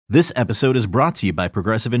This episode is brought to you by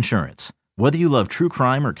Progressive Insurance. Whether you love true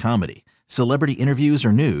crime or comedy, celebrity interviews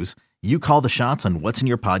or news, you call the shots on what's in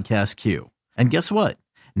your podcast queue. And guess what?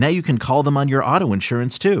 Now you can call them on your auto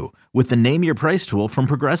insurance too with the Name Your Price tool from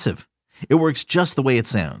Progressive. It works just the way it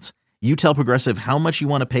sounds. You tell Progressive how much you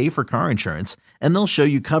want to pay for car insurance, and they'll show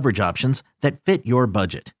you coverage options that fit your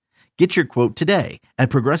budget. Get your quote today at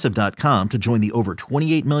Progressive.com to join the over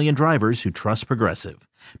 28 million drivers who trust Progressive.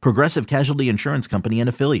 Progressive Casualty Insurance Company and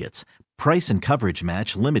Affiliates. Price and coverage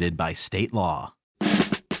match limited by state law.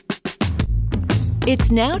 It's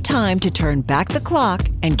now time to turn back the clock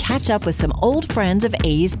and catch up with some old friends of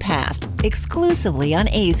A's past, exclusively on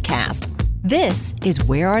A's Cast. This is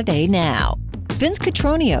Where Are They Now? Vince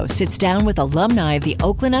Cotroneo sits down with alumni of the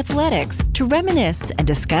Oakland Athletics to reminisce and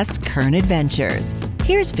discuss current adventures.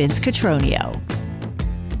 Here's Vince Cotroneo.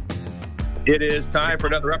 It is time for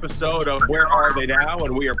another episode of Where Are They Now?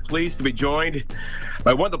 And we are pleased to be joined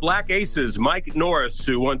by one of the Black Aces, Mike Norris,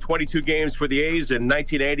 who won 22 games for the A's in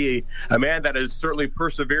 1980, a man that has certainly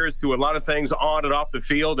persevered through a lot of things on and off the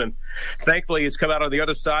field. And thankfully, he's come out on the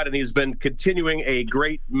other side, and he's been continuing a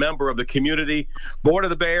great member of the community. Born in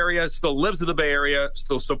the Bay Area, still lives in the Bay Area,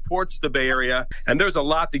 still supports the Bay Area. And there's a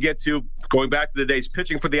lot to get to going back to the days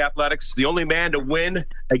pitching for the Athletics, the only man to win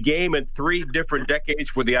a game in 3 different decades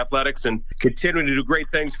for the Athletics, and continuing to do great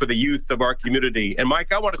things for the youth of our community. And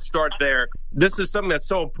Mike, I want to start there. This is something that's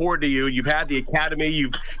so important to you. You've had the academy.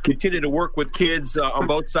 You've continued to work with kids on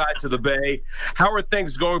both sides of the Bay. How are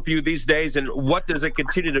things going for you these days, and what does it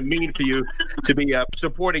continue to mean for you to be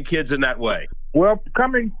supporting kids in that way? Well,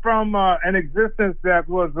 coming from an existence that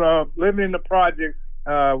was living in the projects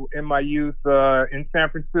in my youth in San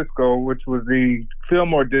Francisco, which was the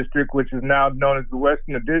Fillmore District, which is now known as the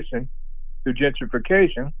Western Addition to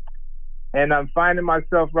gentrification. And I'm finding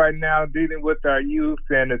myself right now dealing with our youth,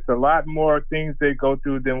 and it's a lot more things they go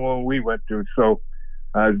through than when we went through. So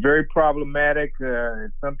it's very problematic.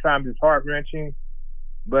 Sometimes it's heart-wrenching,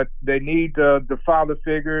 but they need the father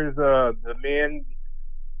figures, the men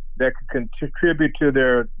that can contribute to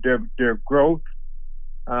their growth,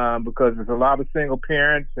 because there's a lot of single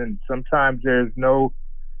parents, and sometimes there's no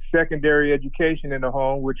secondary education in the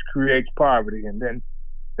home, which creates poverty. And then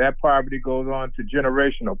that poverty goes on to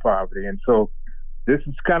generational poverty. And so this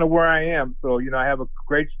is kind of where I am. So, I have a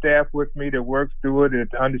great staff with me that works through it and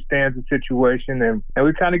understands the situation, and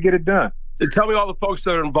we kind of get it done. Tell me all the folks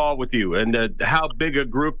that are involved with you, and how big a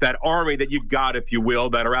group, that army that you've got, if you will,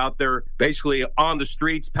 that are out there basically on the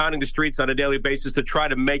streets, pounding the streets on a daily basis to try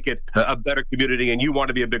to make it a better community, and you want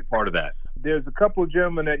to be a big part of that. There's a couple of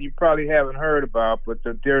gentlemen that you probably haven't heard about, but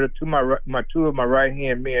they're two of my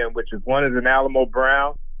right-hand men, which is one is an Alamo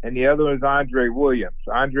Brown, and the other is Andre Williams.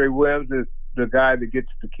 Andre Williams is the guy that gets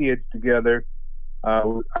the kids together.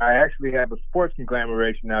 I actually have a sports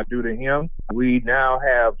conglomeration now due to him. We now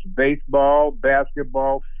have baseball,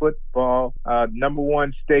 basketball, football, number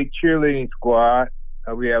 1 state cheerleading squad.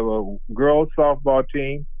 We have a girls softball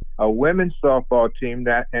team, a women's softball team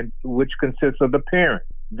which consists of the parents.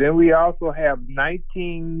 Then we also have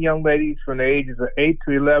 19 young ladies from the ages of 8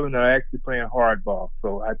 to 11 that are actually playing hardball.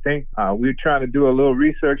 So I think we're trying to do a little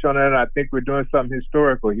research on that, and I think we're doing something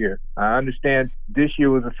historical here. I understand this year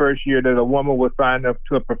was the first year that a woman was signed up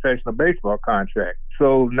to a professional baseball contract.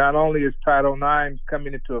 So not only is Title IX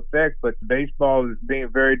coming into effect, but baseball is being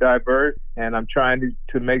very diverse, and I'm trying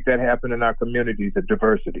to make that happen in our communities of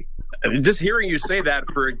diversity. Just hearing you say that,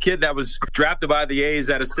 for a kid that was drafted by the A's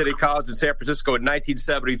at a city college in San Francisco in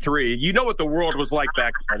 1973, you know what the world was like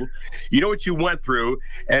back then. You know what you went through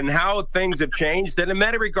and how things have changed. And in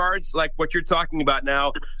many regards, like what you're talking about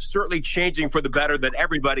now, certainly changing for the better, that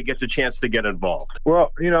everybody gets a chance to get involved.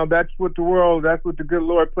 Well, that's what the good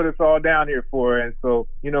Lord put us all down here for. And so,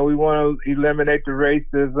 we want to eliminate the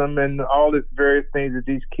racism and all these various things that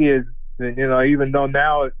these kids, even though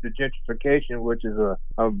now it's the gentrification, which is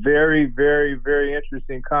a very, very, very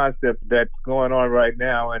interesting concept that's going on right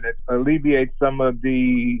now, and it alleviates some of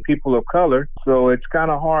the people of color. So it's kind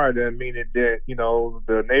of hard. I mean,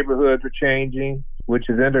 the neighborhoods are changing, which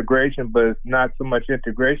is integration, but it's not so much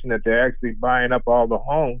integration that they're actually buying up all the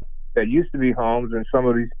homes that used to be homes, and some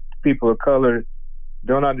of these people of color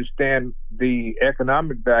don't understand the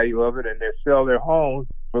economic value of it, and they sell their homes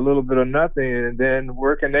for a little bit of nothing, and then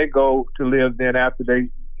where can they go to live then after they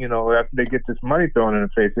get this money thrown in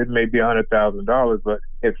their face? It may be $100,000, but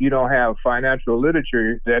if you don't have financial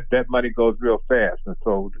literature, that money goes real fast. And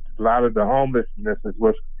so a lot of the homelessness is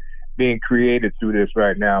what's being created through this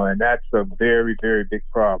right now, and that's a very, very big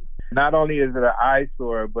problem. Not only is it an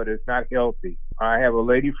eyesore, but it's not healthy. I have a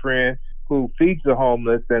lady friend who feeds the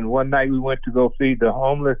homeless. And one night we went to go feed the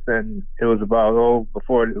homeless, and it was about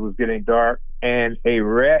before it was getting dark, and a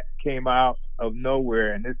rat came out of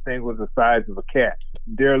nowhere, and this thing was the size of a cat.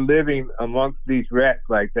 They're living amongst these rats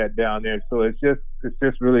like that down there, so it's just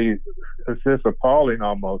appalling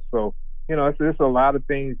almost. So, you know, it's a lot of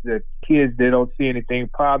things that kids, they don't see anything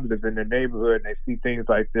positive in their neighborhood, and they see things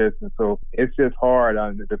like this, and so it's just hard.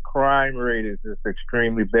 The crime rate is just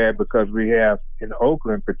extremely bad because we have, in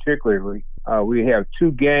Oakland particularly, we have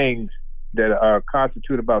two gangs that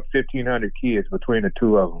constitute about 1,500 kids between the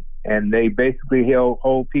two of them. And they basically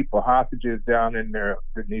hold people hostages down in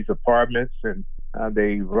these apartments, and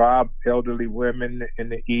they rob elderly women in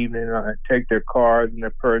the evening, take their cars and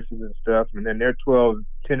their purses and stuff. And then they're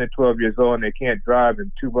 10 and 12 years old, and they can't drive.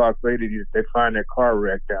 And 2 blocks later, they find their car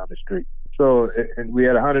wrecked down the street. So, and we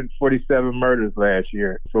had 147 murders last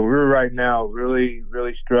year. So we're right now really,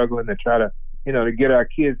 really struggling to try to, to get our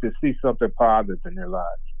kids to see something positive in their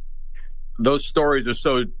lives. Those stories are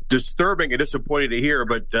so disturbing and disappointing to hear,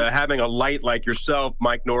 but having a light like yourself,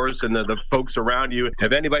 Mike Norris, and the folks around you,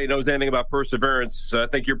 if anybody knows anything about perseverance, I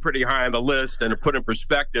think you're pretty high on the list. And to put in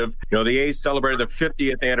perspective, the A's celebrated the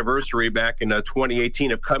 50th anniversary back in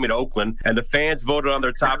 2018 of coming to Oakland, and the fans voted on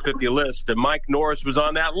their top 50 list, and Mike Norris was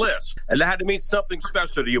on that list. And that had to mean something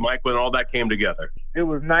special to you, Mike, when all that came together. It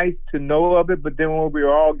was nice to know of it, but then when we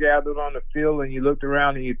were all gathered on the field and you looked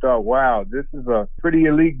around and you thought, wow, this is a pretty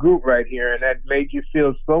elite group right here, and that made you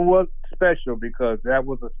feel somewhat special because that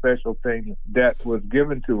was a special thing that was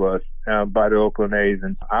given to us by the Oakland A's,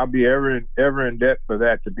 and I'll be ever in debt for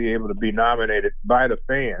that, to be able to be nominated by the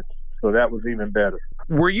fans. So that was even better.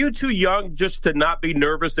 Were you too young just to not be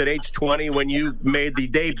nervous at age 20 when you made the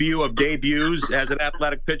debut of debuts as an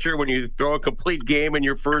athletic pitcher, when you throw a complete game in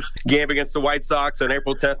your first game against the White Sox on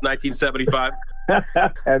April 10th, 1975?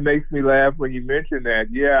 That makes me laugh when you mention that.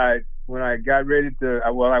 Yeah, when I got ready I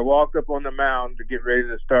walked up on the mound to get ready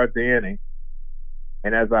to start the inning.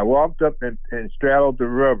 And as I walked up and straddled the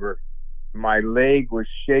rubber, my leg was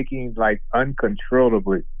shaking like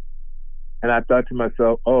uncontrollably. And I thought to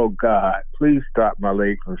myself, oh, God, please stop my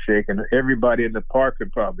leg from shaking. Everybody in the park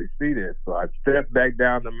could probably see this. So I stepped back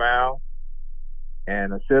down the mound,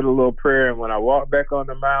 and I said a little prayer. And when I walked back on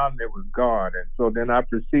the mound, it was gone. And so then I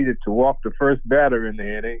proceeded to walk the first batter in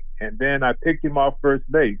the inning, and then I picked him off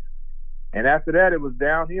first base. And after that, it was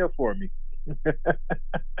downhill for me.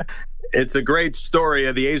 It's a great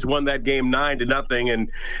story. The A's won that game 9-0, and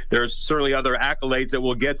there's certainly other accolades that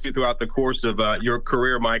we'll get to throughout the course of your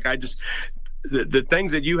career, Mike. The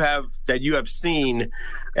things that you have seen,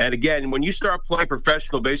 and again, when you start playing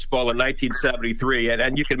professional baseball in 1973,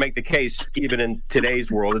 and you can make the case even in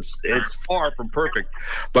today's world, it's far from perfect,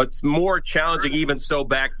 but it's more challenging even so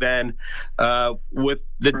back then with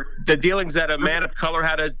the dealings that a man of color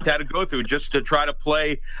had to go through just to try to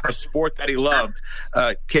play a sport that he loved.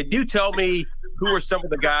 Can you tell me who were some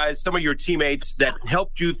of the guys, some of your teammates that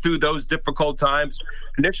helped you through those difficult times,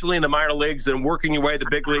 initially in the minor leagues and working your way to the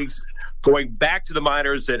big leagues, going back to the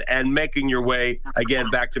minors and making your way again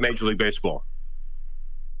back to Major League Baseball?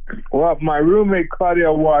 Well, my roommate,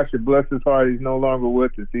 Claudell Washer, bless his heart, he's no longer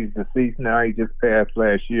with us. He's deceased now. He just passed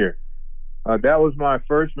last year. That was my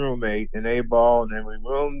first roommate in A-ball, and then we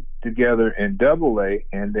roomed together in Double-A,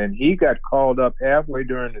 and then he got called up halfway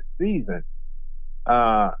during the season.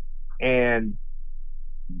 And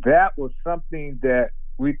that was something that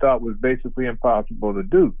we thought was basically impossible to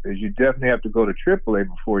do, is you definitely have to go to AAA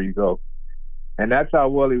before you go. And that's how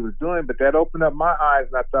well he was doing. But that opened up my eyes,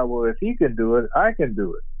 and I thought, well, if he can do it, I can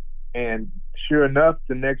do it. And sure enough,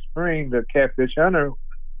 the next spring, the Catfish Hunter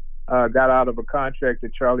got out of a contract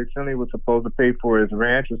that Charlie Finley was supposed to pay for his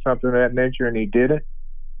ranch or something of that nature, and he didn't.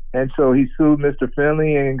 And so he sued Mr.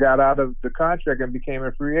 Finley and got out of the contract and became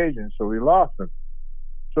a free agent. So we lost him.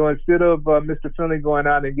 So instead of Mr. Finley going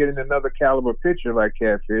out and getting another caliber pitcher like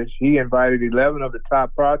Catfish, he invited 11 of the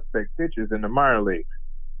top prospect pitchers in the minor leagues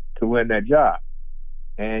to win that job.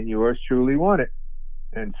 And yours truly won it.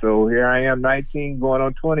 And so here I am, 19, going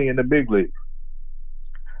on 20 in the big league.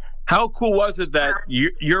 How cool was it that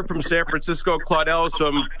you're from San Francisco, Claudell's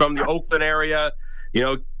from the Oakland area,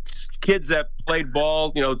 kids that played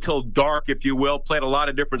ball, till dark, if you will, played a lot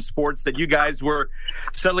of different sports, that you guys were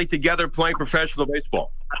suddenly together playing professional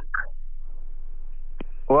baseball?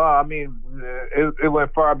 Well, I mean, it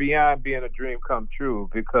went far beyond being a dream come true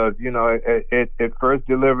because, it first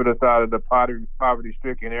delivered us out of the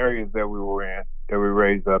poverty-stricken areas that we were in, that we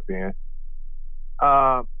raised up in.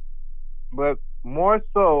 But more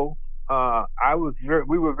so,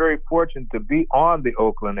 we were very fortunate to be on the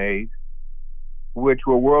Oakland A's, which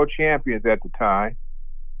were world champions at the time.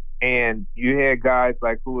 And you had guys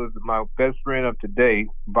like who was my best friend of today,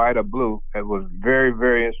 Vida Blue, that was very,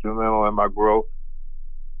 very instrumental in my growth.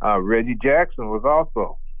 Reggie Jackson was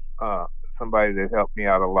also somebody that helped me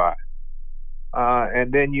out a lot.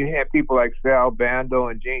 And then you had people like Sal Bando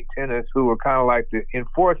and Gene Tennis who were kind of like the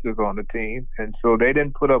enforcers on the team. And so they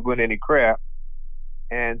didn't put up with any crap.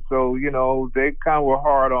 And so, you know, they kind of were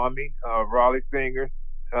hard on me, Raleigh Fingers.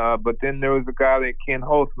 But then there was a guy named Ken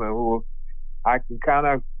Holtzman who I can kind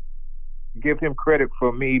of give him credit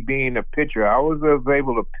for me being a pitcher. I was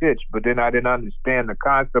able to pitch, but then I didn't understand the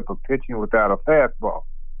concept of pitching without a fastball.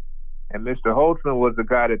 And Mr. Holtzman was the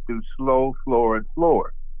guy that threw slower, and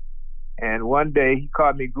slower. And one day he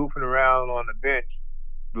caught me goofing around on the bench,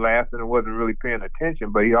 laughing and wasn't really paying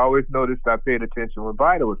attention. But he always noticed I paid attention when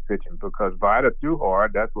Vida was pitching because Vida threw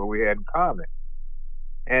hard. That's what we had in common.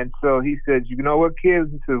 And so he said, you know what, kids?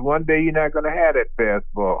 He said, one day you're not going to have that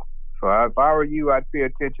fastball. So if I were you, I'd pay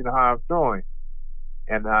attention to how I'm throwing.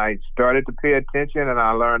 And I started to pay attention, and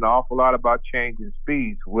I learned an awful lot about changing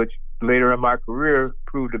speeds, which later in my career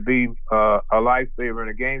proved to be a lifesaver and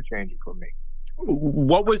a game changer for me.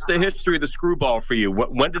 What was the history of the screwball for you?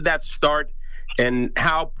 When did that start, and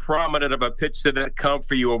how prominent of a pitch did that come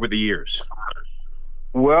for you over the years?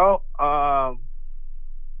 Well,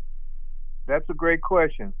 that's a great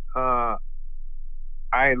question. I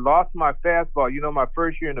lost my fastball. You know, my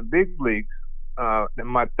first year in the big leagues, in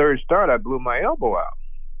my third start, I blew my elbow out,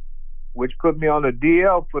 which put me on the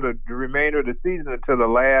DL for the remainder of the season until the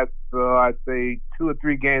last, I'd say, 2 or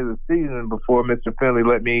 3 games of the season before Mr. Finley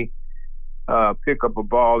let me pick up a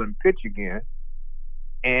ball and pitch again.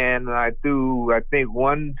 And I threw, I think,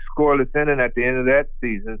 1 scoreless inning at the end of that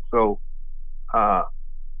season. So,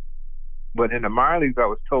 but in the minor leagues, I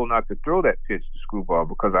was told not to throw that pitch to screwball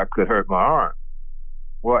because I could hurt my arm.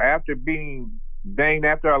 Well, after being banged,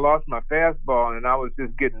 after I lost my fastball and I was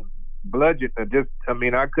just getting bludgeoned,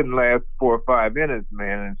 I couldn't last 4 or 5 innings,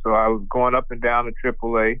 man. And so I was going up and down to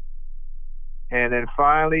AAA. And then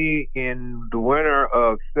finally, in the winter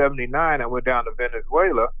of '79, I went down to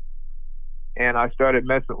Venezuela and I started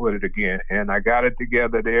messing with it again. And I got it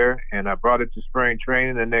together there and I brought it to spring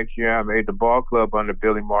training. The next year, I made the ball club under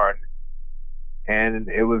Billy Martin. And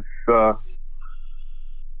it was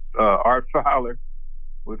Art Fowler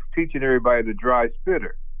was teaching everybody the dry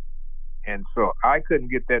spitter. And so I couldn't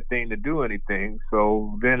get that thing to do anything.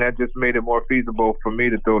 So then that just made it more feasible for me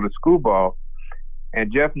to throw the screwball.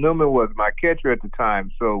 And Jeff Newman was my catcher at the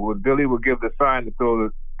time. So when Billy would give the sign to throw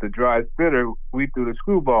the dry spitter, we threw the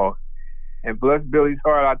screwball. And bless Billy's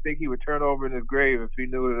heart, I think he would turn over in his grave if he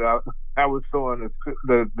knew that I was throwing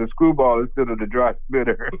the screwball instead of the dry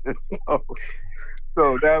spitter.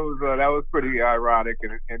 So that was pretty ironic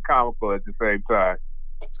and comical at the same time.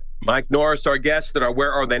 Mike Norris, our guest at our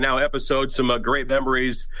Where Are They Now episode, some great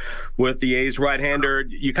memories with the A's right-hander.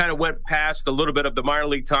 You kind of went past a little bit of the minor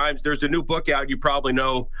league times. There's a new book out, you probably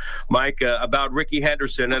know, Mike, about Rickey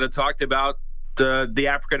Henderson, and it talked about the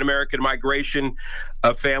African-American migration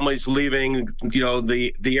of families leaving,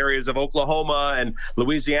 the areas of Oklahoma and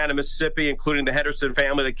Louisiana, Mississippi, including the Henderson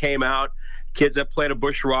family that came out. Kids that played a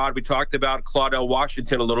bushrod. We talked about Claudell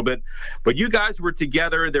Washington a little bit. But you guys were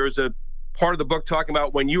together. There was a part of the book talking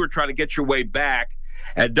about when you were trying to get your way back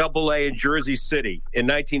at AA in Jersey City in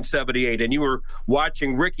 1978, and you were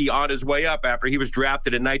watching Rickey on his way up after he was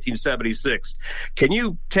drafted in 1976. Can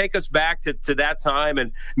you take us back to that time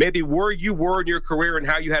and maybe where you were in your career and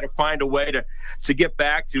how you had to find a way to get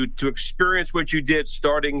back to experience what you did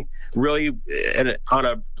starting really on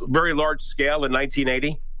a very large scale in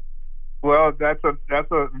 1980? Well, that's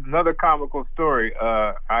another comical story.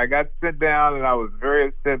 I got sit down and I was very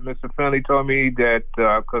upset. Mr. Finley told me that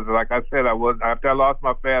because, like I said, after I lost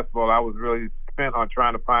my fastball, I was really spent on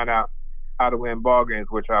trying to find out how to win ball games,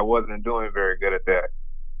 which I wasn't doing very good at that.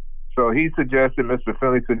 So Mr.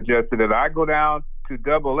 Finley suggested that I go down to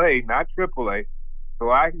AA, not AAA,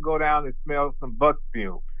 so I can go down and smell some bus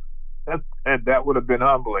fumes, and that would have been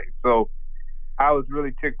humbling. So I was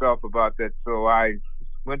really ticked off about that. So I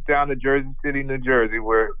went down to Jersey City, New Jersey,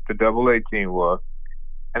 where the AA team was.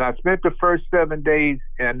 And I spent the first 7 days,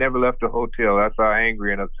 and I never left the hotel. That's how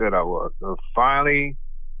angry and upset I was. So finally,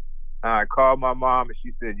 I called my mom, and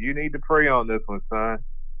she said, "You need to pray on this one, son."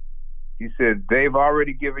 She said, "They've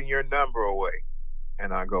already given your number away."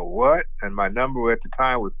 And I go, "What?" And my number at the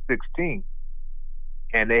time was 16.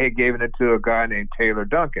 And they had given it to a guy named Taylor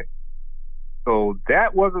Duncan. So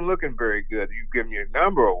that wasn't looking very good. You've given your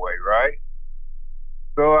number away, right?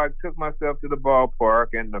 So I took myself to the ballpark,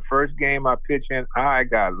 and the first game I pitched in, I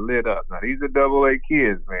got lit up. Now, these are AA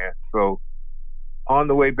kids, man. So on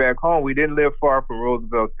the way back home, we didn't live far from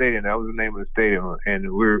Roosevelt Stadium. That was the name of the stadium.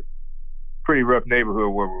 And we're a pretty rough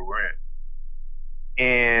neighborhood where we were in.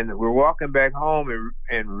 And we're walking back home,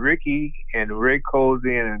 and Ricky and Ray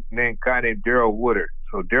Cozy and a guy named Daryl Woodard.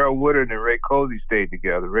 So Daryl Woodard and Ray Cozy stayed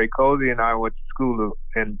together. Ray Cozy and I went to school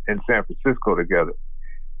in San Francisco together.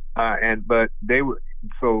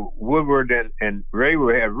 So Woodward and Ray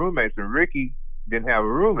had roommates, and Ricky didn't have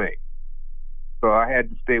a roommate. So I had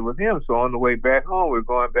to stay with him. So on the way back home, we're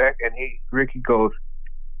going back, and Ricky goes,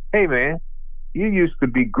 "Hey man, you used to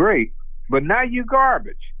be great, but now you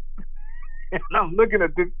garbage." And I'm looking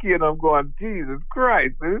at this kid, and I'm going, Jesus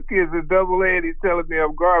Christ, this kid's a double A, and he's telling me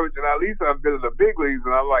I'm garbage, and at least I've been in the big leagues,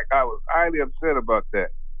 and I was highly upset about that.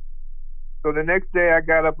 So the next day I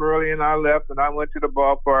got up early and I left, and I went to the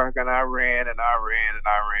ballpark, and I ran and I ran and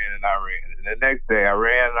I ran and I ran. And the next day I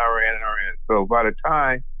ran and I ran and I ran. So by the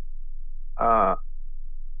time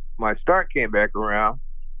my start came back around,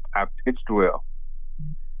 I pitched well.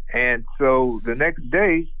 And so the next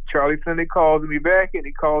day, Charlie Finley calls me back, and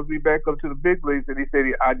he calls me back up to the big leagues, and he said,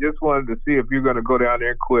 "I just wanted to see if you're going to go down there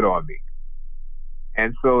and quit on me."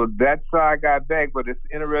 And so that's how I got back. But it's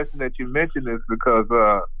interesting that you mentioned this, because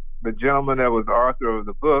the gentleman that was the author of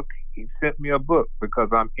the book, he sent me a book, because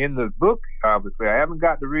I'm in the book, obviously. I haven't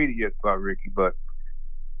got to read it yet about Ricky, but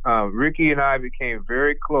Ricky and I became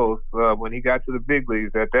very close when he got to the big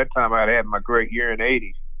leagues. At that time, I had my great year in the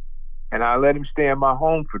 80s. And I let him stay in my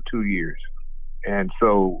home for 2 years. And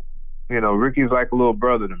so, Ricky's like a little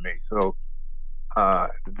brother to me. So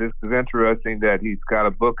this is interesting that he's got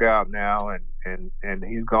a book out now, and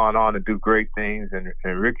he's gone on to do great things. And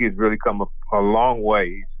Ricky's really come a long way.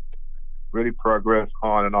 He's really progressed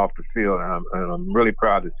on and off the field. And I'm really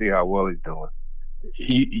proud to see how well he's doing.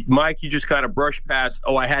 Mike, you just kind of brushed past,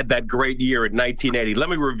 I had that great year in 1980. Let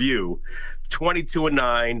me review.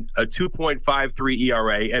 22-9, a 2.53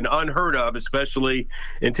 ERA, and unheard of, especially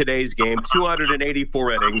in today's game.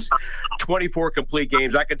 284 innings, 24 complete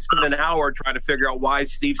games. I could spend an hour trying to figure out why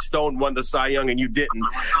Steve Stone won the Cy Young and you didn't.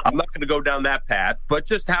 I'm not going to go down that path, but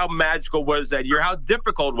just how magical was that year? How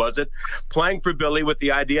difficult was it playing for Billy with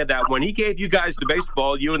the idea that when he gave you guys the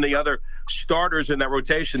baseball, you and the other starters in that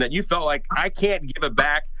rotation, that you felt like, I can't give it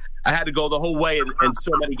back. I had to go the whole way in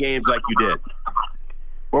so many games like you did.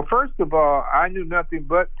 Well, first of all, I knew nothing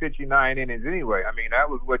but pitching 9 innings anyway. I mean, that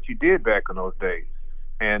was what you did back in those days.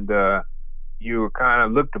 And you were kind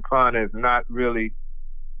of looked upon as not really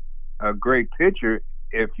a great pitcher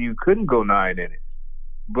if you couldn't go 9 innings.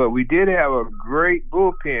 But we did have a great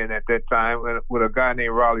bullpen at that time with a guy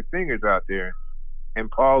named Raleigh Fingers out there and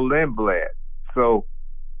Paul Lindblad. So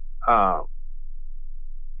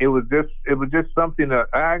it was just something that,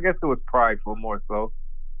 I guess it was prideful more so.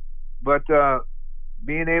 But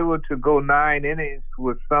being able to go 9 innings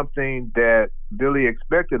was something that Billy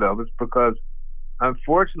expected of us, because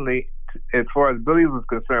unfortunately, as far as Billy was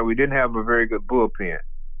concerned, we didn't have a very good bullpen.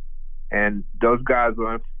 And those guys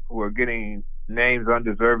were getting names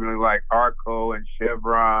undeservingly, like Arco and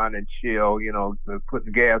Chevron and Chill,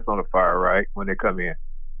 putting gas on the fire, right, when they come in.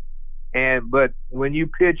 But when you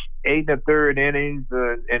pitch 8 1/3 innings,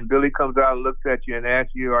 and Billy comes out and looks at you and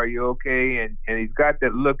asks you, "Are you okay?" And he's got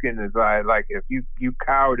that look in his eye, like if you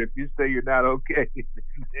coward, if you say you're not okay,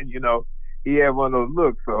 and he had one of those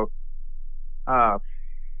looks. So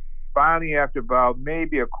finally, after about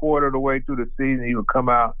maybe a quarter of the way through the season, he would come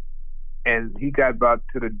out, and he got about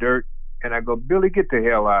to the dirt, and I go, "Billy, get the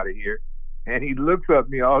hell out of here!" And he looks at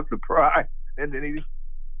me all surprised, and then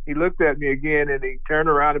he looked at me again, and he turned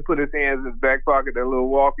around and put his hands in his back pocket, that little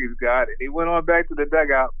walk he's got, and he went on back to the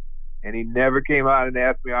dugout, and he never came out and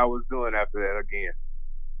asked me how I was doing after that again.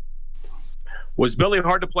 Was Billy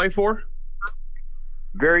hard to play for?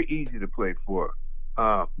 Very easy to play for.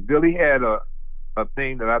 Billy had a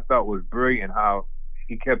thing that I thought was brilliant, how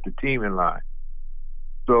he kept the team in line.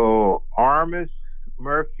 So Armis,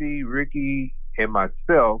 Murphy, Ricky, and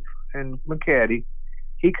myself, and McCaddy,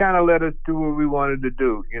 he kind of let us do what we wanted to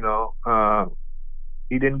do,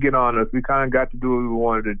 He didn't get on us. We kind of got to do what we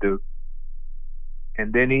wanted to do.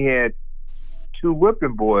 And then he had 2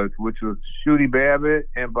 whipping boys, which was Shooty Babbitt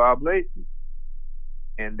and Bob Lacey.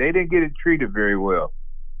 And they didn't get it treated very well.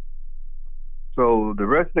 So the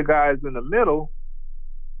rest of the guys in the middle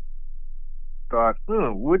thought,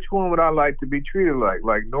 which one would I like to be treated like?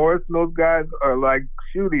 Like Norris and those guys, or like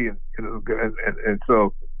Shooty and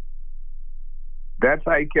so that's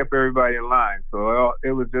how he kept everybody in line. So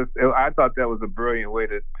it was just, I thought that was a brilliant way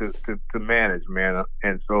to manage, man.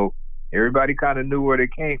 And so everybody kind of knew where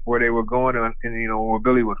they were going, and where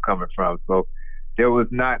Billy was coming from. So there was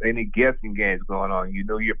not any guessing games going on. You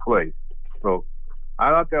knew your place. So I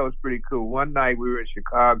thought that was pretty cool. One night we were in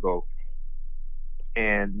Chicago,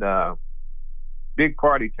 and big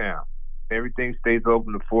party town. Everything stays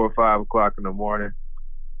open to 4 or 5 o'clock in the morning.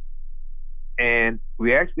 And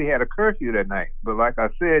we actually had a curfew that night. But like I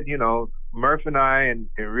said, you know, Murph and I and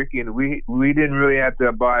Ricky, and we didn't really have to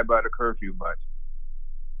abide by the curfew much.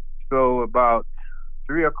 So about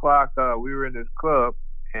 3 o'clock, we were in this club.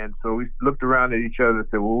 And so we looked around at each other and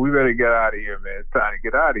said, well, we better get out of here, man. It's time to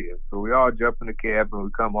get out of here. So we all jump in the cab and we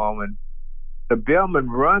come home. And the bellman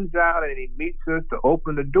runs out and he meets us to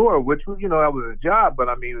open the door, which, you know, that was his job. But,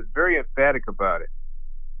 I mean, he was very emphatic about it.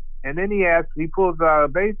 And then he pulls out a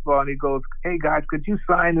baseball and he goes, hey, guys, could you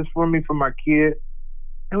sign this for me for my kid?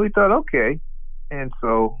 And we thought, okay. And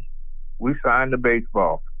so we signed the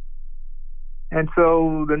baseball. And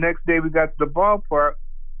so the next day we got to the ballpark.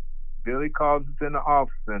 Billy calls us in the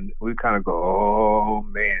office and we kind of go, oh,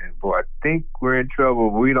 man, boy, I think we're in trouble.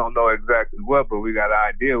 We don't know exactly what, but we got an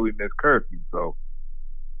idea we missed curfew. So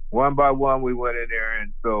one by one we went in there.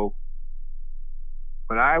 And so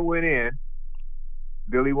when I went in,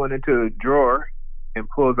 Billy went into the drawer and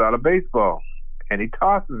pulls out a baseball, and he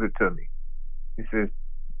tosses it to me. He says,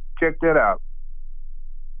 check that out.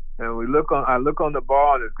 And I look on the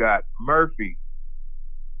ball, and it's got Murphy,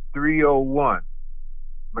 301,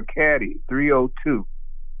 McCaddy, 302,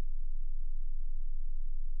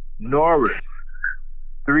 Norris,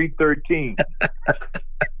 313.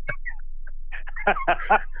 I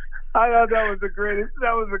thought that was the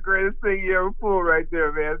greatest thing you ever pulled right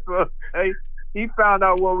there, man. So hey, he found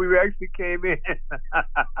out when we actually came in.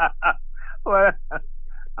 Well,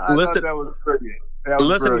 I thought that was brilliant.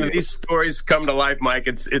 Listen, when these stories come to life, Mike,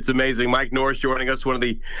 it's amazing. Mike Norris joining us, one of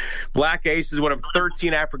the Black Aces, one of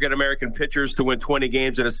 13 African-American pitchers to win 20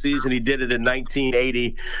 games in a season. He did it in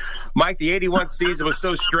 1980. Mike, the 81 season was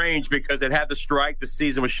so strange because it had the strike. The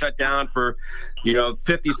season was shut down for,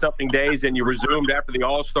 50-something days, and you resumed after the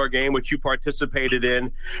All-Star game, which you participated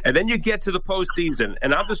in. And then you get to the postseason.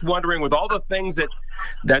 And I'm just wondering, with all the things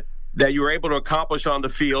that you were able to accomplish on the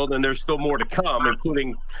field, and there's still more to come,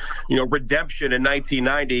 including, redemption in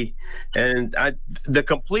 1990, and the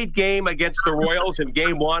complete game against the Royals in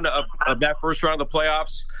Game 1 of that first round of the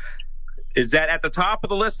playoffs. Is that at the top of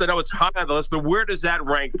the list? I know it's high on the list, but where does that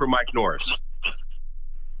rank for Mike Norris?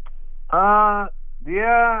 I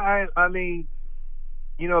mean,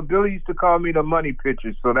 Billy used to call me the money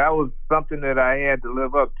pitcher, so that was something that I had to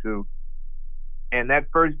live up to. And that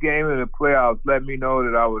first game in the playoffs let me know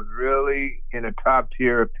that I was really in the top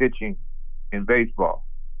tier of pitching in baseball.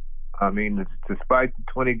 I mean, despite the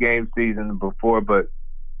 20-game season before, but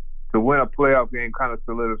to win a playoff game kind of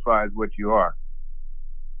solidifies what you are.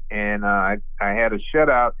 And I had a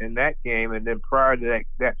shutout in that game, and then prior to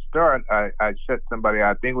that start, I shut somebody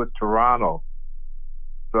out. I think it was Toronto.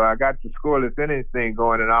 So I got the scoreless innings thing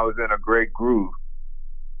going, and I was in a great groove.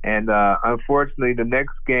 And unfortunately, the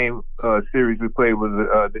next game series we played was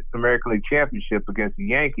the American League Championship against the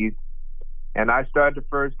Yankees. And I started the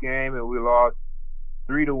first game, and we lost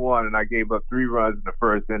 3-1, and I gave up 3 runs in the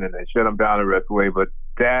first inning and shut them down the rest of the way. But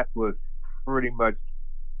that was pretty much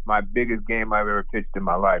my biggest game I've ever pitched in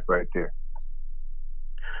my life right there.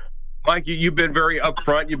 Mike, you've been very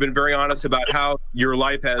upfront. You've been very honest about how your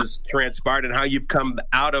life has transpired and how you've come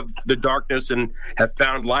out of the darkness and have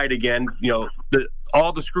found light again.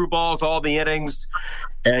 All the screwballs, all the innings,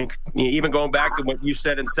 and even going back to what you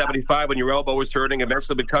said in 75 when your elbow was hurting,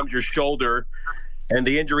 eventually becomes your shoulder, and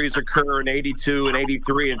the injuries occur in 82 and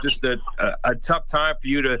 83, and just a tough time for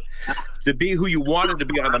you to be who you wanted to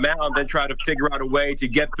be on the mound, then try to figure out a way to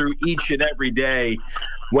get through each and every day.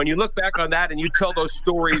 When you look back on that and you tell those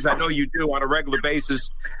stories, I know you do on a regular basis,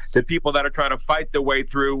 to people that are trying to fight their way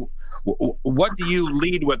through, what do you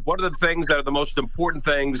lead with? What are the things that are the most important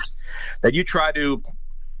things that you try to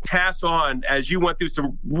pass on as you went through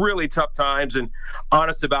some really tough times, and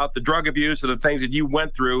honest about the drug abuse or the things that you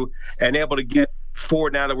went through, and able to get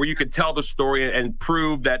forward now that where you can tell the story and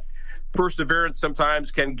prove that perseverance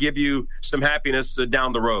sometimes can give you some happiness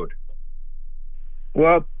down the road?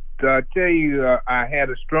 Well, I tell you, I had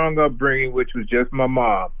a strong upbringing, which was just my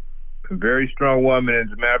mom. A very strong woman.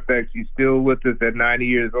 As a matter of fact, she's still with us at 90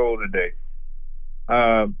 years old today.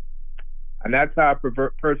 And that's how I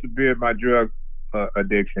persevered my drug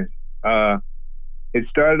addiction. It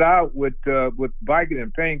started out with Vicodin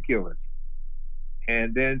and painkillers.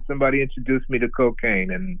 And then somebody introduced me to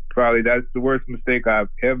cocaine. And probably that's the worst mistake I've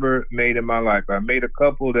ever made in my life. I made a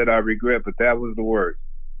couple that I regret, but that was the worst.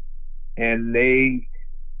 And they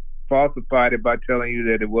falsified it by telling you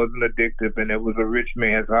that it wasn't addictive and it was a rich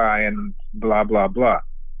man's high and blah, blah, blah.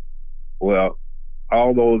 Well,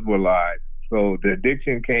 all those were lies. So the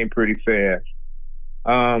addiction came pretty fast.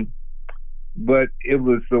 But it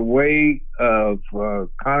was a way of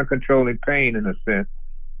kind of controlling pain in a sense.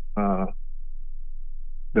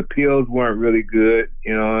 The pills weren't really good,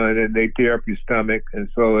 and then they tear up your stomach. And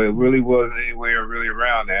so it really wasn't any way really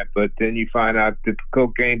around that. But then you find out that the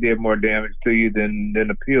cocaine did more damage to you than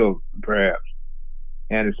the pills, perhaps.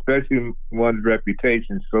 And especially one's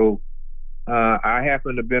reputation. So I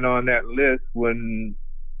happened to have been on that list when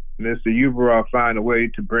Mr. Uberall found a way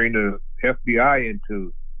to bring the FBI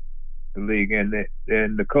into the league. And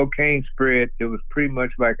the cocaine spread, it was pretty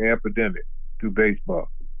much like an epidemic through baseball.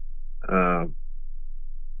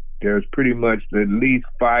 There's pretty much at least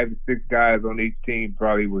 5 to 6 guys on each team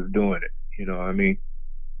probably was doing it. So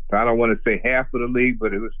I don't want to say half of the league,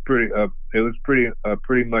 but it was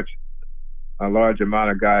pretty much a large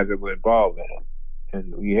amount of guys that were involved in it.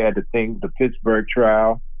 And we had the Pittsburgh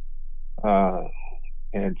trial.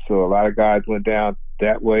 And so a lot of guys went down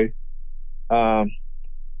that way.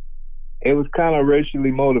 It was kind of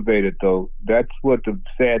racially motivated, though. That's what the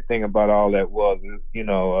sad thing about all that was.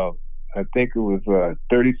 I think it was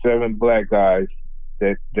 37 black guys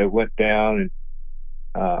that went down,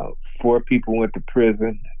 and 4 people went to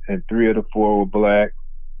prison, and 3 of the 4 were black.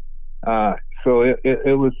 So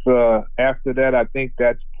it was after that. I think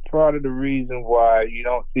that's part of the reason why you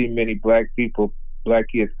don't see many black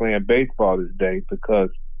kids playing baseball this day, because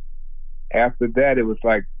after that it was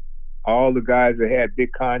like all the guys that had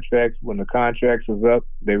big contracts, when the contracts was up,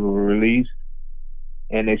 they were released,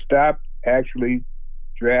 and they stopped actually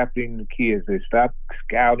drafting the kids. They stopped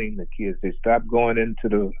scouting the kids. They stopped going into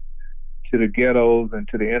the ghettos and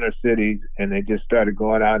to the inner cities, and they just started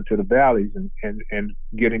going out into the valleys and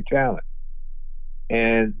getting talent.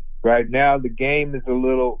 And right now the game is a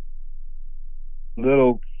little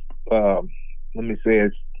let me say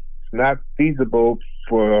it's not feasible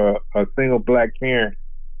for a single black parent,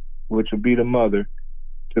 which would be the mother,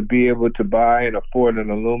 to be able to buy and afford an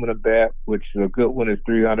aluminum bat, which a good one is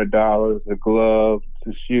 $300, a glove,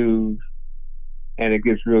 the shoes, and it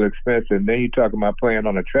gets real expensive. And then you're talking about playing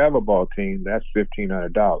on a travel ball team, that's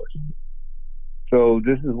 $1,500. So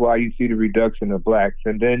this is why you see the reduction of blacks.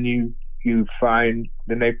 And then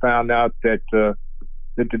they found out that the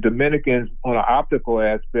Dominicans, on an optical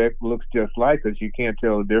aspect, looks just like us. You can't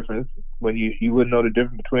tell the difference. When you wouldn't know the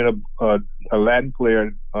difference between a Latin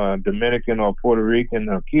player, Dominican or Puerto Rican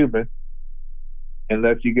or Cuban,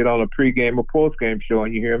 unless you get on a pregame or postgame show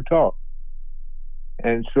and you hear them talk.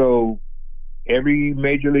 And so every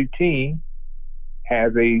major league team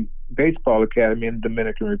has a baseball academy in the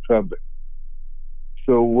Dominican Republic.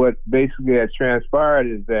 So what basically has transpired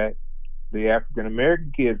is that the African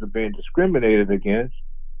American kids are being discriminated against,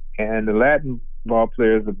 and the Latin ball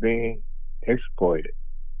players are being exploited.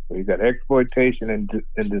 So you got exploitation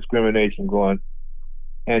and discrimination going.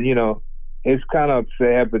 And, it's kind of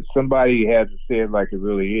sad, but somebody has to say it like it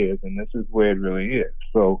really is, and this is where it really is.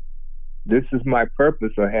 So this is my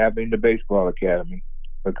purpose of having the baseball academy,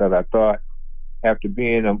 because I thought, after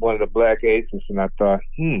being one of the black aces, and I thought,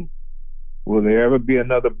 will there ever be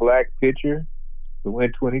another black pitcher to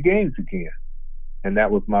win 20 games again? And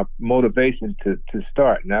that was my motivation to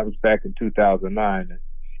start. And that was back in 2009. And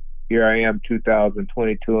here I am,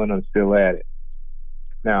 2022, and I'm still at it.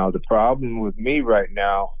 Now, the problem with me right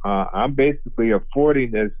now, I'm basically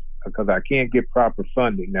affording this because I can't get proper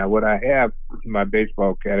funding. Now, what I have in my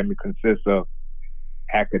baseball academy consists of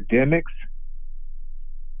academics,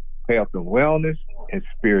 health and wellness, and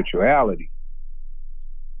spirituality.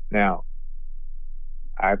 Now,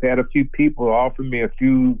 I've had a few people offer me a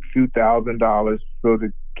few $1,000s so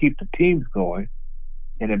to keep the teams going,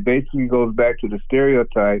 and it basically goes back to the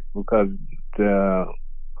stereotype because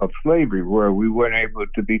of slavery, where we weren't able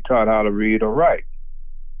to be taught how to read or write.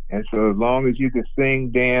 And so as long as you can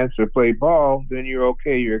sing, dance, or play ball, then you're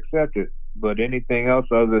okay, you're accepted. But anything else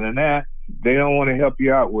other than that, they don't want to help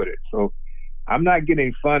you out with it. So I'm not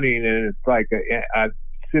getting funding, and it's like I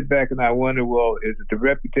sit back and I wonder, well, is it the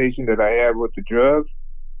reputation that I have with the drugs?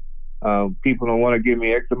 People don't want to give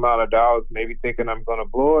me X amount of dollars, maybe thinking I'm going to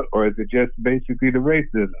blow it, or is it just basically the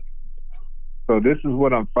racism? So this is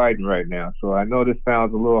what I'm fighting right now. So I know this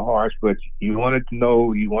sounds a little harsh, but you wanted to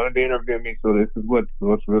know, you wanted to interview me, so this is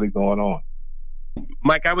what's really going on.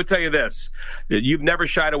 Mike, I would tell you this, that you've never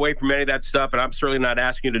shied away from any of that stuff, and I'm certainly not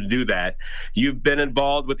asking you to do that. You've been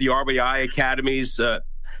involved with the RBI academies.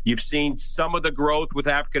 You've seen some of the growth with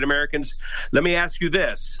African Americans. Let me ask you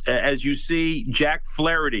this. As you see Jack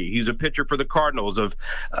Flaherty, he's a pitcher for the Cardinals of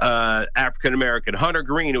African American. Hunter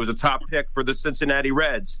Green, who was a top pick for the Cincinnati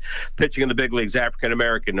Reds, pitching in the big leagues, African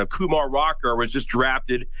American. Kumar Rocker was just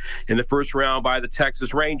drafted in the first round by the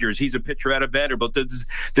Texas Rangers. He's a pitcher out of Vanderbilt.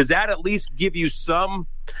 Does that at least give you some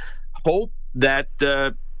hope that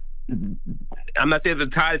I'm not saying the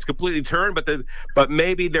tide is completely turned, but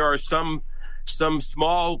maybe there are some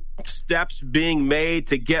small steps being made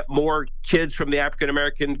to get more kids from the African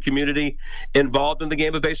American community involved in the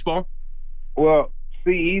game of baseball? Well,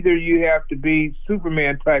 see, either you have to be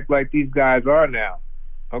Superman type like these guys are now.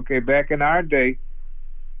 Okay, back in our day,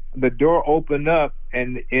 the door opened up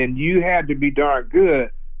and you had to be darn good,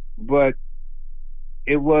 but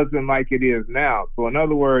it wasn't like it is now. So in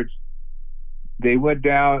other words, they went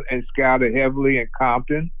down and scouted heavily in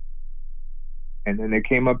Compton, and then they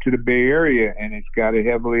came up to the Bay Area and they scouted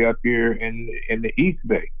heavily up here in the East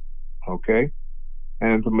Bay, okay?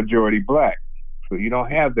 And it's a majority black. So you don't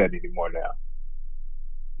have that anymore now.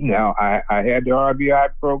 Now, I had the RBI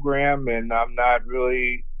program, and I'm not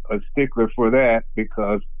really a stickler for that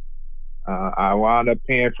because I wound up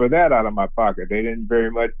paying for that out of my pocket. They didn't very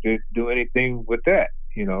much do anything with that,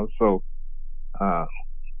 you know. So I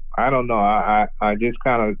don't know. I just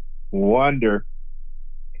kind of wonder,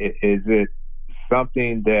 is it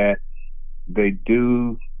something that they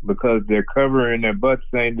do because they're covering their butts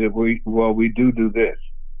saying that we do this,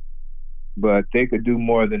 but they could do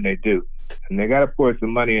more than they do. And they got to pour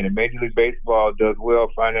some money in. And Major League Baseball does well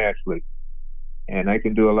financially, and they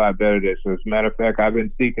can do a lot better there. So as a matter of fact, I've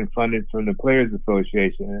been seeking funding from the Players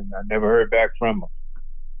Association, and I never heard back from them.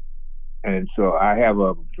 And so I have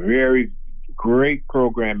a very great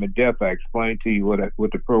program in depth. I explained to you what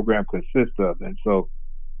the program consists of. And so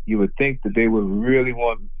you would think that they would really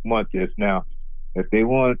want this. Now, if they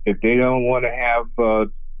don't want to have the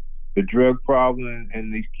drug problem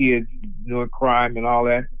and these kids doing crime and all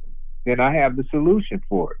that, then I have the solution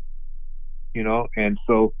for it, you know. And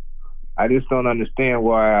so I just don't understand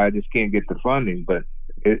why I just can't get the funding, but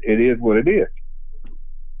it is what it is.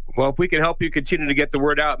 Well, if we can help you continue to get the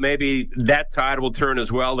word out, maybe that tide will turn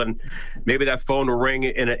as well, and maybe that phone will ring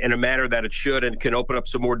in a manner that it should and can open up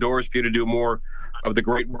some more doors for you to do more of the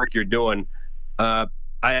great work you're doing.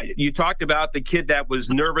 You talked about the kid that was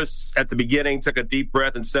nervous at the beginning, took a deep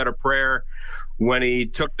breath and said a prayer when he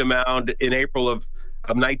took the mound in April of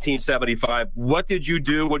 1975. What did you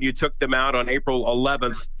do when you took them out on April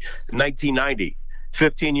 11th, 1990?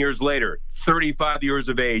 15 years later, 35 years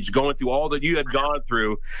of age, going through all that you had gone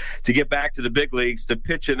through to get back to the big leagues to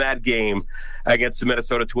pitch in that game against the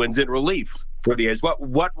Minnesota Twins in relief for the A's.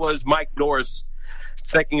 What was Mike Norris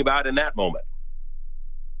thinking about in that moment?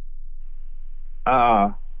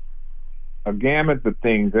 A gamut of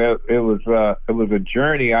things. It was a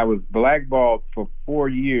journey. I was blackballed for 4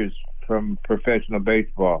 years from professional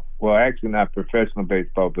baseball. Well, actually not professional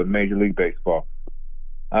baseball, but Major League Baseball.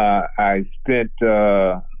 I spent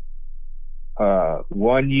 1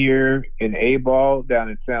 year in A-ball down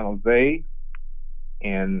in San Jose,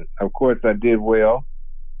 and of course I did well.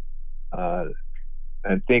 And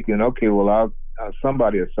thinking, okay, well,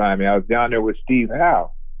 somebody assigned me. I was down there with Steve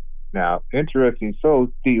Howe. Now, interesting, so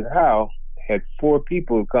Steve Howe had 4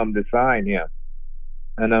 people come to sign him.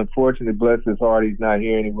 And unfortunately, bless his heart, he's not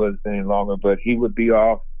here any longer, but he would be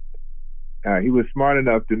off. He was smart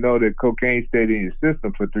enough to know that cocaine stayed in his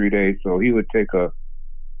system for 3 days, so he would take off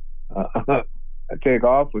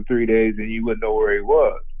for 3 days and you wouldn't know where he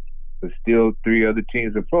was. But still 3 other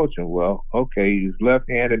teams approached him. Well, okay, he was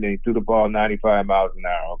left-handed and he threw the ball 95 miles an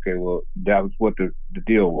hour. Okay, well, that was what the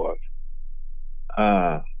deal was.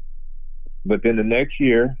 But then the next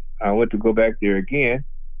year, I went to go back there again,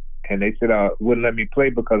 and they said wouldn't let me play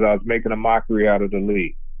because I was making a mockery out of the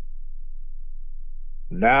league.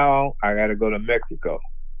 Now I got to go to Mexico.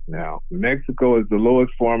 Now, Mexico is the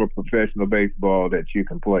lowest form of professional baseball that you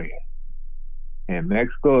can play in. And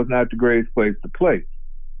Mexico is not the greatest place to play.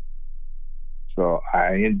 So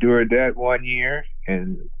I endured that 1 year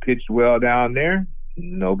and pitched well down there.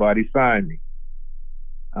 Nobody signed me.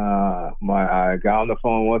 I got on the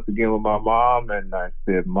phone once again with my mom, and I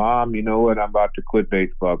said, Mom, you know what? I'm about to quit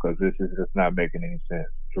baseball because this is just not making any sense.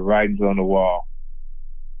 The writing's on the wall.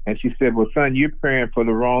 And she said, well, son, you're praying for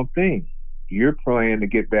the wrong thing. You're praying to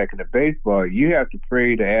get back into baseball. You have to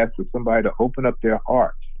pray to ask for somebody to open up their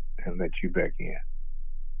hearts and let you back in.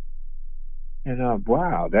 And that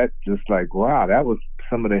was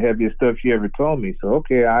some of the heaviest stuff she ever told me. So,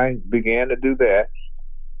 okay, I began to do that.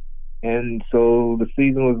 And so the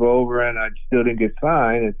season was over and I still didn't get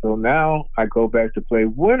signed. And so now I go back to play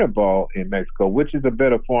winter ball in Mexico, which is a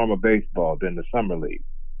better form of baseball than the summer league.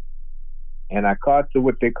 And I caught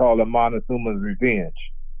what they call a Montezuma's revenge.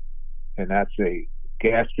 And that's a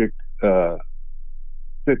gastric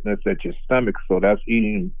sickness at your stomach. So that's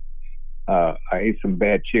eating, I ate some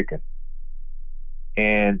bad chicken.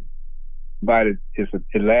 And it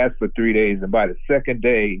lasts for 3 days. And by the second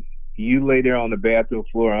day, you lay there on the bathroom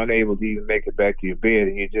floor, unable to even make it back to your bed,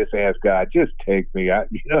 and you just ask God, just take me.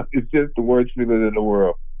 It's just the worst feeling in the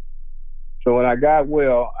world. So when I got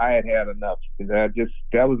well, I had enough. That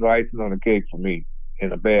was icing on the cake for me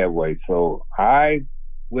in a bad way. So I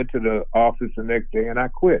went to the office the next day and I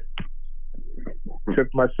quit.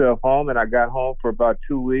 Took myself home, and I got home for about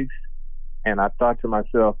 2 weeks, and I thought to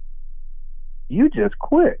myself, you just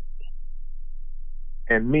quit.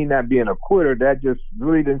 And me not being a quitter, that just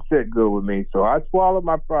really didn't sit good with me. So I swallowed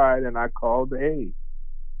my pride and I called the A's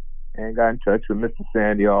and got in touch with Mr.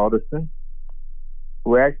 Sandy Alderson,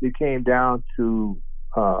 who actually came down to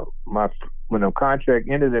when the contract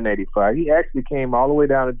ended in '85. He actually came all the way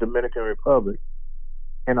down to Dominican Republic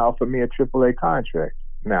and offered me a AAA contract.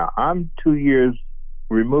 Now, I'm 2 years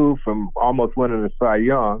removed from almost winning the Cy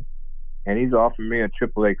Young, and he's offered me a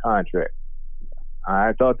AAA contract.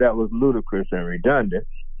 I thought that was ludicrous and redundant,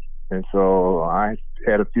 and so I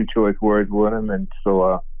had a few choice words with him, and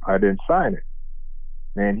so I didn't sign it.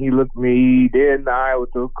 And he looked me dead in the eye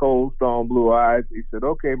with those cold, stone blue eyes. He said,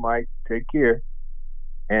 "Okay, Mike, take care."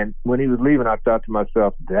 And when he was leaving, I thought to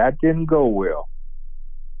myself, that didn't go well.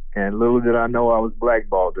 And little did I know I was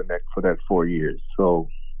blackballed for that 4 years. So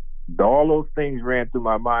all those things ran through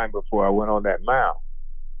my mind before I went on that mound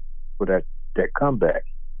for that comeback.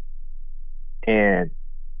 And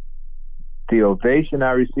the ovation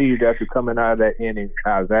I received after coming out of that inning,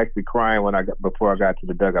 I was actually crying before I got to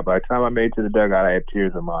the dugout. By the time I made it to the dugout, I had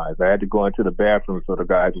tears in my eyes. I had to go into the bathroom so the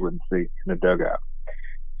guys wouldn't see in the dugout.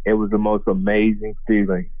 It was the most amazing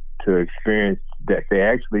feeling to experience that they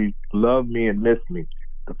actually loved me and missed me,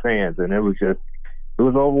 the fans, and it was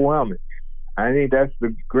overwhelming. I think that's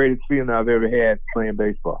the greatest feeling I've ever had playing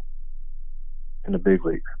baseball in the big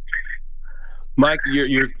leagues. Mike,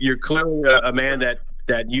 you're clearly a man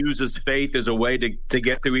that uses faith as a way to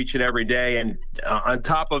get through each and every day. And on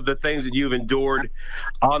top of the things that you've endured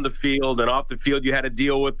on the field and off the field, you had to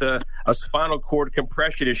deal with a spinal cord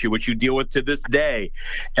compression issue, which you deal with to this day.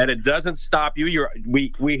 And it doesn't stop you.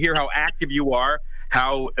 We hear how active you are,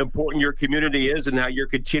 how important your community is, and how you're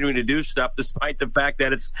continuing to do stuff despite the fact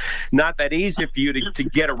that it's not that easy for you to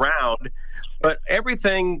get around. But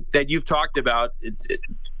everything that you've talked about,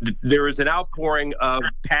 there is an outpouring of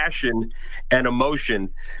passion and emotion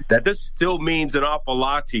that this still means an awful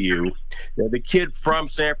lot to you. The kid from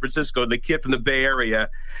San Francisco, the kid from the Bay Area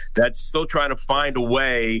that's still trying to find a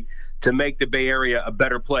way to make the Bay Area a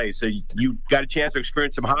better place. So you got a chance to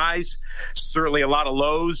experience some highs, certainly a lot of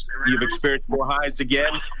lows. You've experienced more highs again.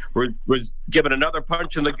 Was given another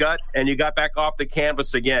punch in the gut, and you got back off the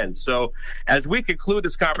canvas again. So as we conclude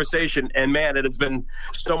this conversation, and man, it has been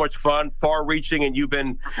so much fun, far-reaching, and you've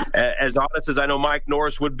been as honest as I know Mike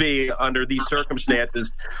Norris would be under these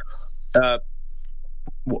circumstances.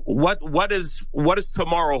 What does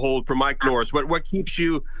tomorrow hold for Mike Norris? What keeps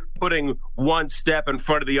you putting one step in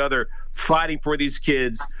front of the other, fighting for these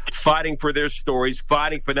kids, fighting for their stories,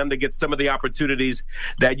 fighting for them to get some of the opportunities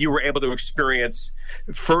that you were able to experience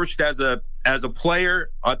first as a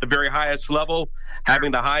player at the very highest level,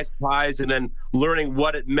 having the highest highs, and then learning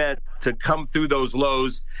what it meant to come through those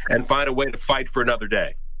lows and find a way to fight for another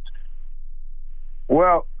day?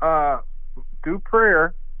 Well, through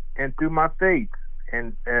prayer and through my faith.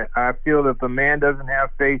 And I feel if a man doesn't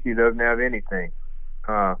have faith, he doesn't have anything.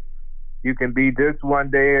 You can be this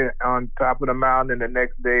one day on top of the mountain, and the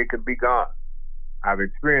next day it could be gone. I've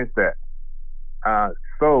experienced that.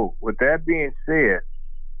 So with that being said,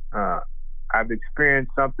 I've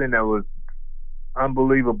experienced something that was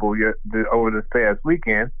unbelievable over this past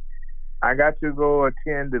weekend. I got to go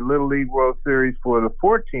attend the Little League World Series for the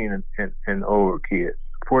 14 and older kids.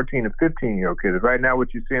 14 and 15-year-old kids. Right now,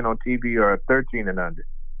 what you're seeing on TV are 13 and under.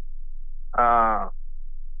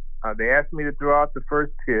 They asked me to throw out the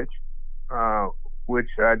first pitch, which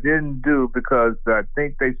I didn't do because I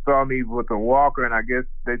think they saw me with a walker, and I guess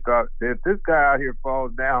they thought, if this guy out here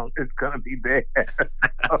falls down, it's going to be bad.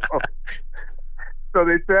 So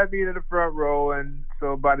they sat me in the front row, and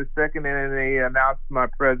so by the second inning, they announced my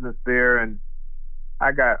presence there, and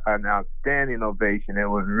I got an outstanding ovation. It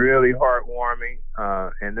was really heartwarming,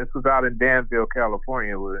 and this was out in Danville,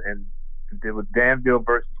 California, and it was Danville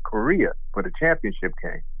versus Korea for the championship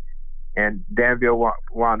game. and Danville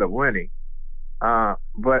wound up winning.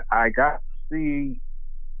 But I got to see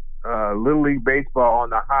Little League Baseball on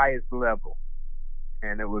the highest level.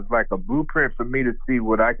 And it was like a blueprint for me to see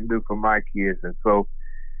what I can do for my kids. And so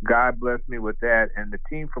God blessed me with that. And the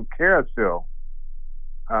team from Carousel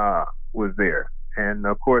was there. And,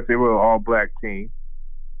 of course, they were an all-black team.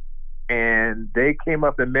 And they came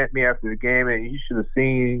up and met me after the game, and you should have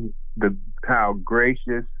seen how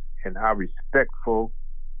gracious and how respectful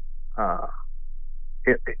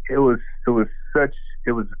it was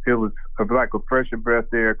like a fresher breath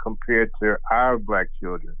there compared to our black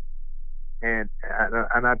children. And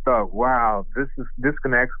I thought, wow, this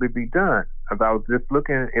can actually be done. As I was just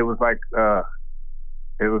looking, it was like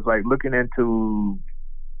looking into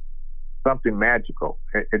something magical.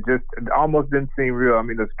 It almost didn't seem real. I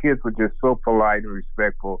mean, those kids were just so polite and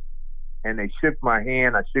respectful, and they shook my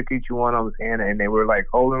hand. I shook each one of them hand, and they were like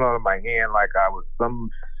holding on to my hand like I was some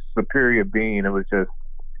superior being. It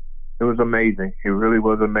was amazing. It really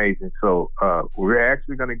was amazing. So we're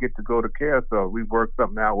actually going to get to go to Carousel. We worked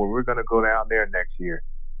something out where we're going to go down there next year.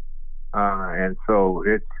 And so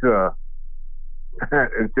it's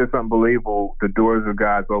just unbelievable. The doors of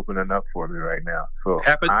God's opening up for me right now. So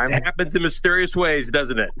happens in mysterious ways,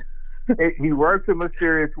 doesn't it? He works in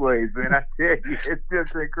mysterious ways, man. I tell you, it's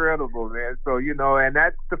just incredible, man. So, and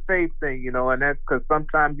that's the faith thing, and that's because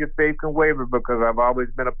sometimes your faith can waver, because I've always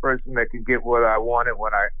been a person that can get what I wanted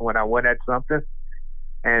when I went at something.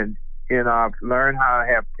 And, I've learned how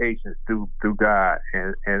to have patience through God.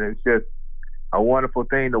 And it's just a wonderful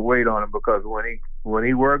thing to wait on him, because when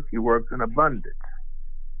he works in abundance.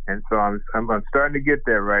 And so I'm starting to get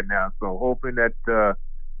there right now. So hoping that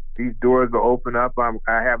these doors will open up. I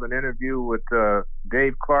have an interview with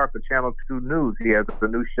Dave Clark of Channel 2 News. He has a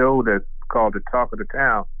new show that's called The Talk of the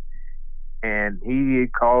Town. And he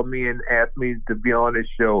called me and asked me to be on his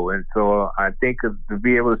show. And so I think to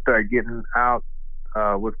be able to start getting out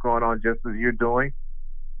what's going on just as you're doing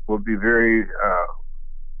will be very,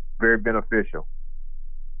 very beneficial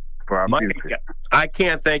for our future. I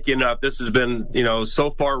can't thank you enough. This has been,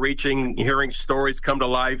 so far reaching, hearing stories come to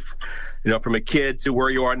life, from a kid to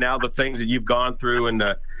where you are now, the things that you've gone through, and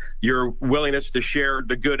your willingness to share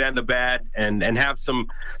the good and the bad, and have some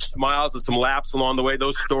smiles and some laughs along the way.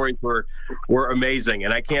 Those stories were amazing,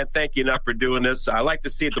 and I can't thank you enough for doing this. I like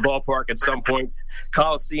to see at the ballpark at some point.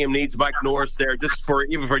 Coliseum needs Mike Norris there,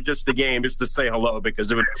 even for the game, just to say hello,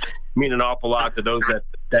 because it would mean an awful lot to those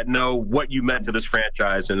that know what you meant to this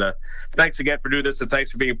franchise. And thanks again for doing this, and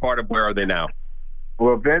thanks for being part of Where Are They Now?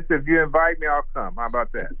 Well, Vince, if you invite me, I'll come. How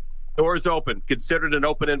about that? Doors open. Consider it an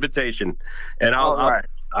open invitation, and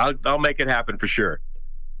I'll make it happen for sure.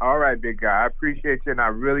 All right, big guy. I appreciate you, and I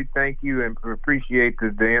really thank you and appreciate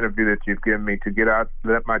the interview that you've given me to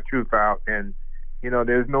let my truth out. And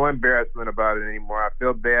there's no embarrassment about it anymore. I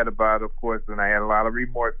feel bad about it, of course, and I had a lot of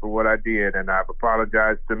remorse for what I did, and I've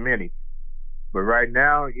apologized to many. But right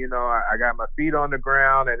now, I got my feet on the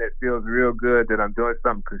ground, and it feels real good that I'm doing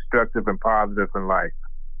something constructive and positive in life.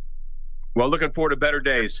 Well, looking forward to better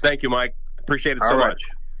days. Thank you, Mike. Appreciate it so much.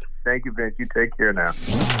 Thank you, Vince. You take care now.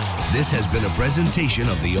 This has been a presentation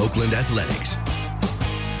of the Oakland Athletics.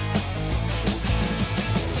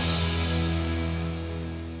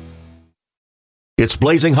 It's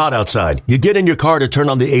blazing hot outside. You get in your car to turn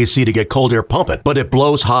on the AC to get cold air pumping, but it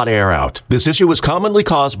blows hot air out. This issue is commonly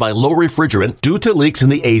caused by low refrigerant due to leaks in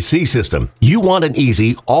the AC system. You want an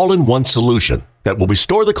easy, all-in-one solution that will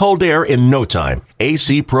restore the cold air in no time.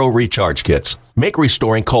 AC Pro Recharge Kits make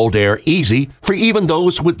restoring cold air easy for even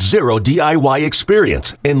those with zero DIY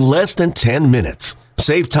experience in less than 10 minutes.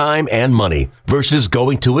 Save time and money versus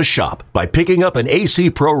going to a shop by picking up an AC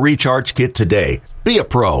Pro Recharge Kit today. Be a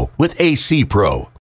pro with AC Pro.